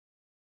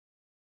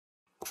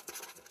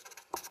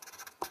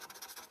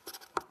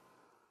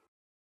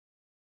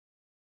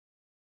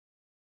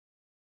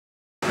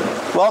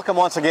Welcome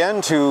once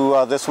again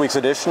to this week's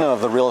edition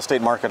of the Real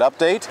Estate Market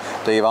Update.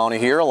 Dave Awney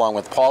here along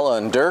with Paula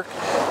and Dirk.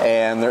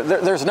 And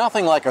there's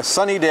nothing like a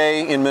sunny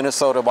day in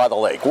Minnesota by the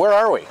lake. Where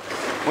are we?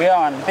 We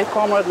are on Big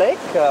Cormorant Lake,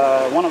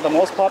 one of the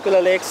most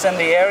popular lakes in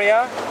the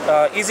area.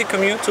 Easy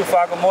commute to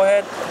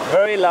Fargo-Moorhead.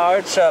 Very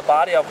large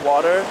body of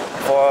water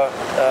for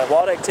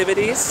water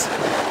activities,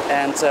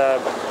 and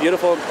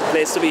beautiful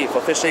place to be for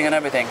fishing and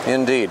everything.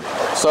 Indeed.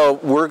 So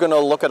we're going to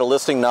look at a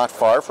listing not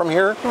far from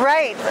here.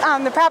 Right.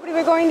 The property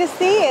we're going to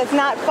see is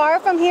not far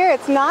from here.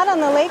 It's not on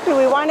the lake, but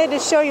we wanted to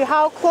show you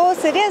how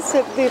close it is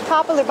to the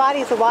popular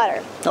bodies of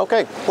water.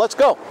 Okay, let's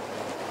go.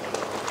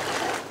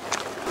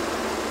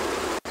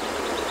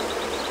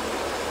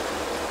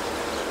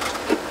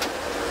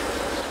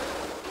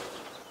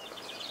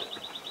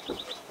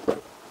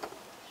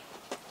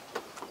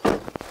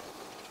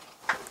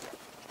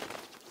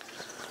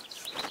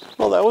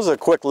 Well, that was a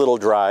quick little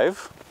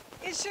drive.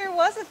 It sure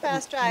was a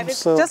fast drive.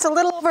 It's just a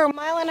little over 1.5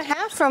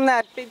 miles from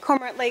that Big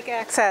Cormorant Lake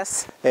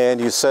access.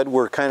 And you said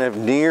we're kind of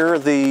near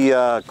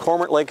the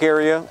Cormorant Lake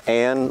area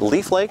and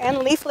Leaf Lake? And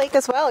Leaf Lake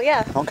as well,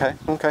 yeah.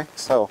 Okay.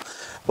 So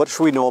what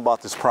should we know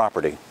about this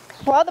property?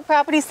 Well, the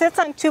property sits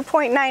on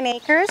 2.9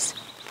 acres,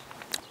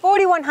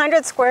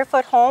 4,100 square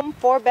foot home,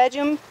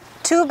 4-bedroom,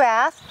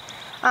 2-bath.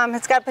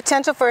 It's got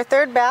potential for a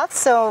 3rd bath,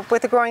 so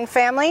with a growing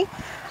family.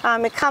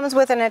 It comes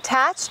with an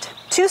attached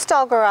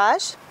 2-stall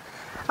garage.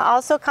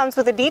 Also comes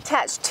with a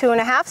detached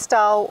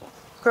 2.5-stall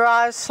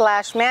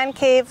garage / man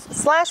cave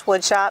 /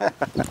 wood shop.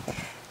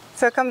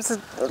 So it comes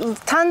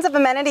with tons of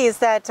amenities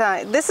that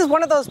this is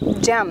one of those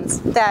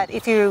gems that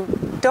if you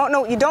don't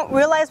know, you don't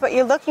realize what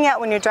you're looking at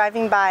when you're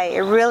driving by.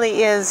 It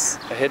really is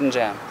a hidden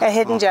gem. A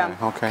hidden gem.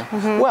 Okay.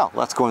 Well,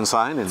 let's go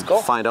inside and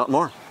find out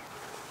more.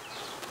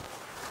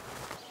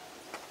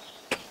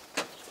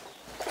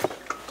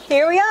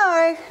 Here we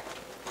are.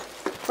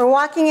 We're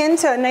walking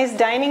into a nice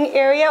dining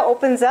area,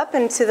 opens up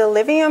into the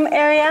living room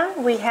area.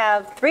 We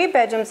have 3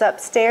 bedrooms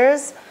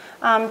upstairs,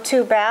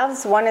 2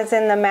 baths. One is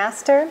in the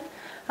master.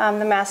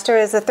 The master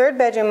is the 3rd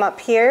bedroom up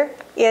here.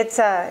 It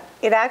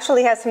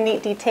actually has some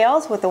neat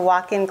details with a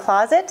walk-in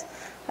closet,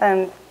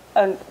 a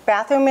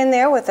bathroom in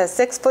there with a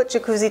 6-foot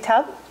jacuzzi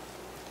tub,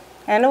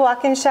 and a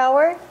walk-in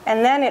shower.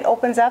 And then it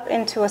opens up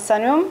into a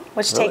sunroom,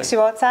 which takes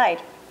you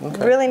outside.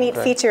 Okay. Really neat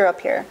feature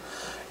up here.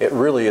 It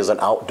really is an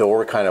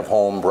outdoor kind of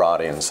home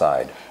brought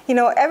inside. You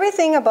know,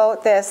 everything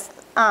about this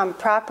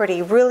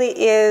property really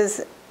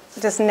is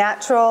just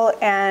natural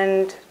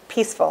and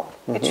peaceful.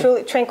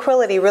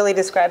 Tranquility really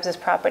describes this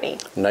property.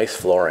 Nice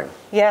flooring.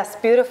 Yes,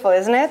 beautiful,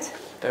 isn't it?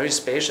 Very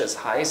spacious,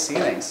 high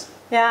ceilings.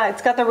 Yeah,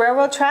 it's got the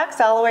railroad tracks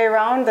all the way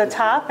around the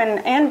top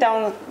and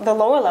down the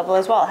lower level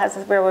as well. It has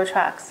the railroad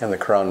tracks. And the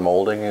crown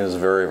molding is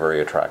very, very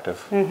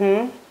attractive. Where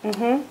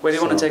do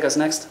you want to take us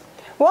next?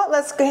 Well,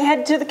 let's go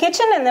head to the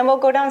kitchen and then we'll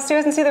go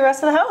downstairs and see the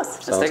rest of the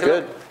house. Sounds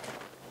good.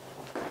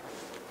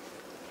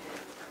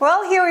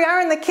 Well, here we are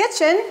in the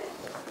kitchen.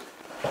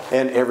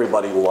 And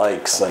everybody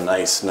likes a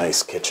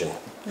nice kitchen.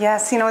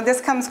 Yes, you know,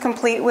 this comes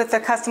complete with the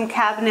custom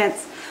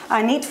cabinets.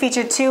 A neat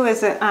feature too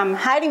is that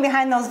hiding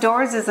behind those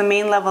doors is the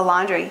main level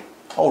laundry.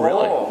 Oh,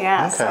 really?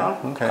 Yeah,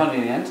 okay.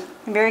 Convenient.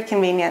 Very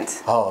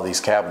convenient. Oh, these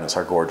cabinets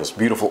are gorgeous.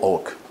 Beautiful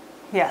oak.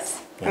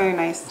 Yes, very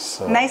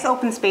nice. Nice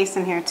open space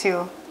in here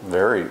too.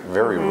 Very,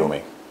 very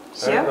roomy.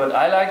 Very good.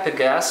 I like the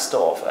gas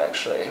stove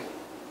actually.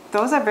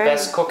 Those are very...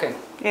 Best cooking.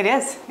 It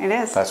is.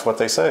 That's what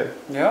they say.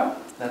 Yeah,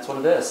 that's what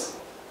it is.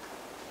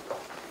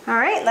 All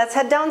right, let's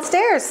head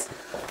downstairs.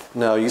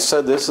 Now, you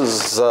said this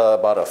is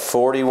about a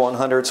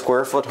 4,100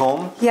 square foot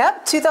home?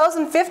 Yep,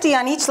 2,050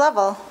 on each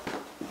level.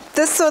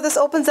 This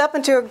opens up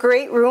into a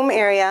great room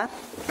area.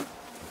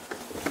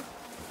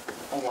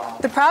 Oh, wow.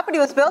 The property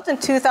was built in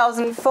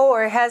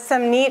 2004. It has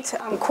some neat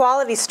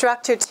quality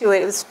structure to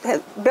it. It was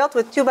built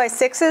with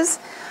 2x6s.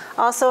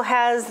 Also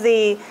has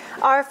the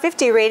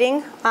R50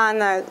 rating on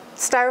the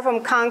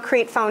styrofoam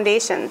concrete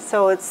foundation.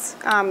 So it's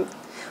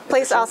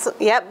placed also,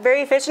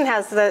 very efficient.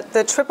 Has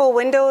the triple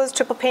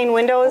pane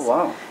windows. Oh,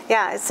 wow.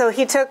 Yeah, so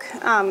he took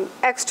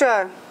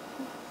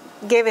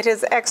gave it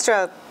his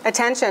extra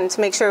attention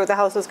to make sure the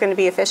house was going to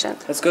be efficient.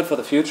 That's good for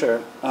the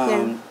future.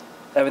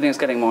 Everything's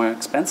getting more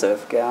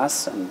expensive,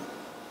 gas and...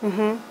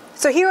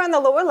 So here on the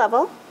lower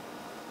level,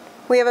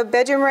 we have a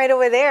bedroom right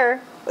over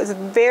there. It's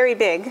very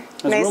big,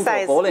 There's room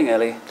size. For a bowling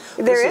alley.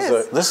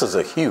 This is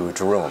a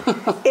huge room.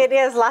 It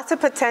is, lots of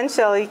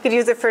potential. You could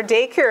use it for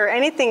daycare or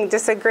anything,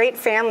 just a great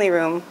family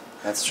room.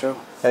 That's true.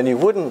 And you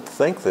wouldn't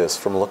think this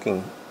from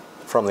looking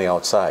from the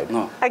outside.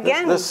 No.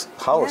 Again, this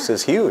house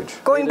is huge.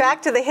 Going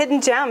back to the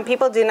hidden gem,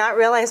 people do not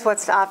realize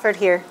what's offered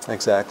here.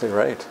 Exactly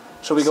right.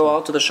 Shall we go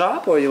out to the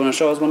shop, or you want to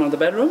show us one of the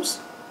bedrooms?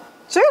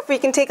 Sure, if we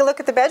can take a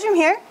look at the bedroom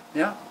here.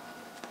 Yeah.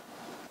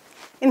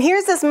 And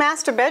here's this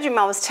master bedroom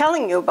I was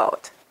telling you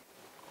about.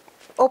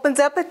 Opens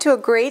up into a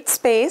great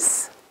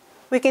space.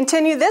 We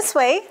continue this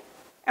way,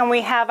 and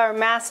we have our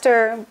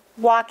master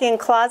walk-in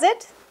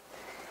closet.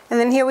 And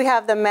then here we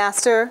have the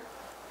master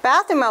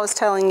bathroom I was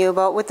telling you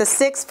about with the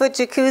 6-foot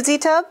jacuzzi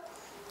tub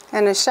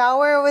and a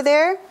shower over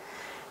there. And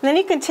then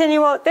you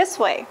continue out this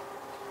way.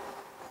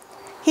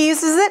 He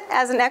uses it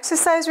as an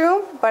exercise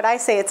room, but I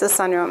say it's a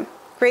sunroom.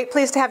 Great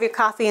place to have your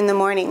coffee in the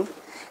morning.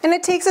 And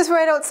it takes us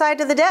right outside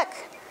to the deck.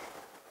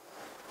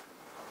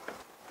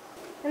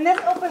 And this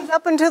opens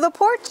up into the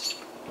porch.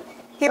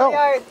 Here we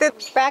are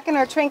back in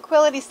our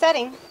tranquility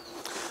setting.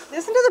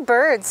 Listen to the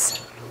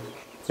birds.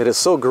 It is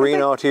so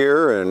green out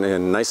here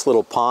and nice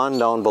little pond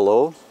down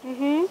below.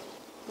 Mm-hmm.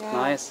 Yeah.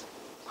 Nice.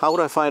 How would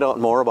I find out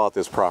more about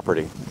this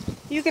property?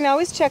 You can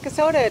always check us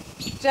out at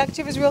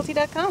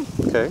jackchiversrealty.com.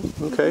 Okay,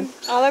 okay.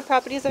 All our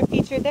properties are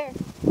featured there.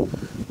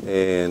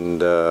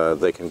 And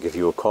they can give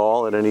you a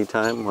call at any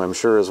time, I'm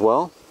sure, as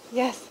well?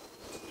 Yes.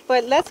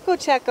 But let's go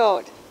check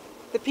out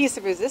the piece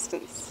of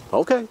resistance.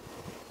 Okay.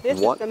 This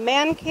is the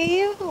man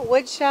cave,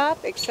 wood shop,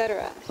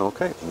 etc.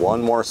 Okay,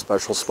 one more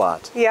special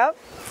spot. Yep.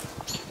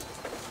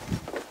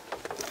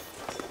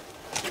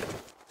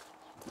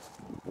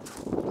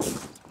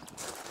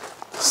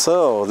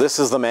 So, this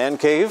is the man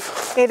cave?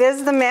 It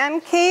is the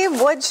man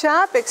cave, wood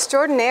shop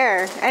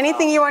extraordinaire.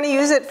 Anything you want to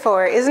use it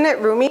for. Isn't it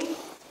roomy?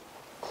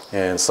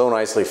 And so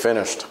nicely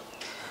finished.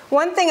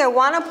 One thing I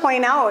want to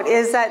point out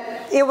is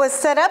that it was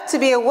set up to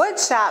be a wood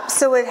shop,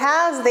 so it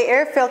has the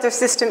air filter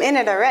system in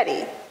it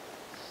already.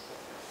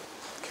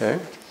 Okay.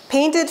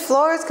 Painted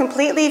floors,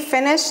 completely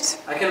finished.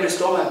 I can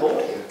restore my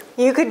boat here.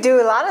 You could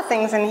do a lot of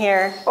things in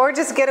here, or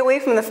just get away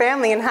from the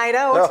family and hide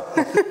out.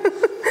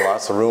 Oh.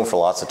 Lots of room for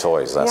lots of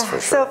toys, that's for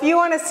sure. So if you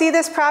want to see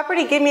this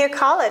property, give me a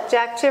call at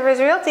Jack Chivers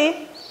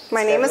Realty.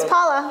 My name is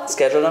Paula.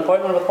 Schedule an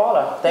appointment with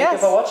Paula. Thank you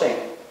for watching.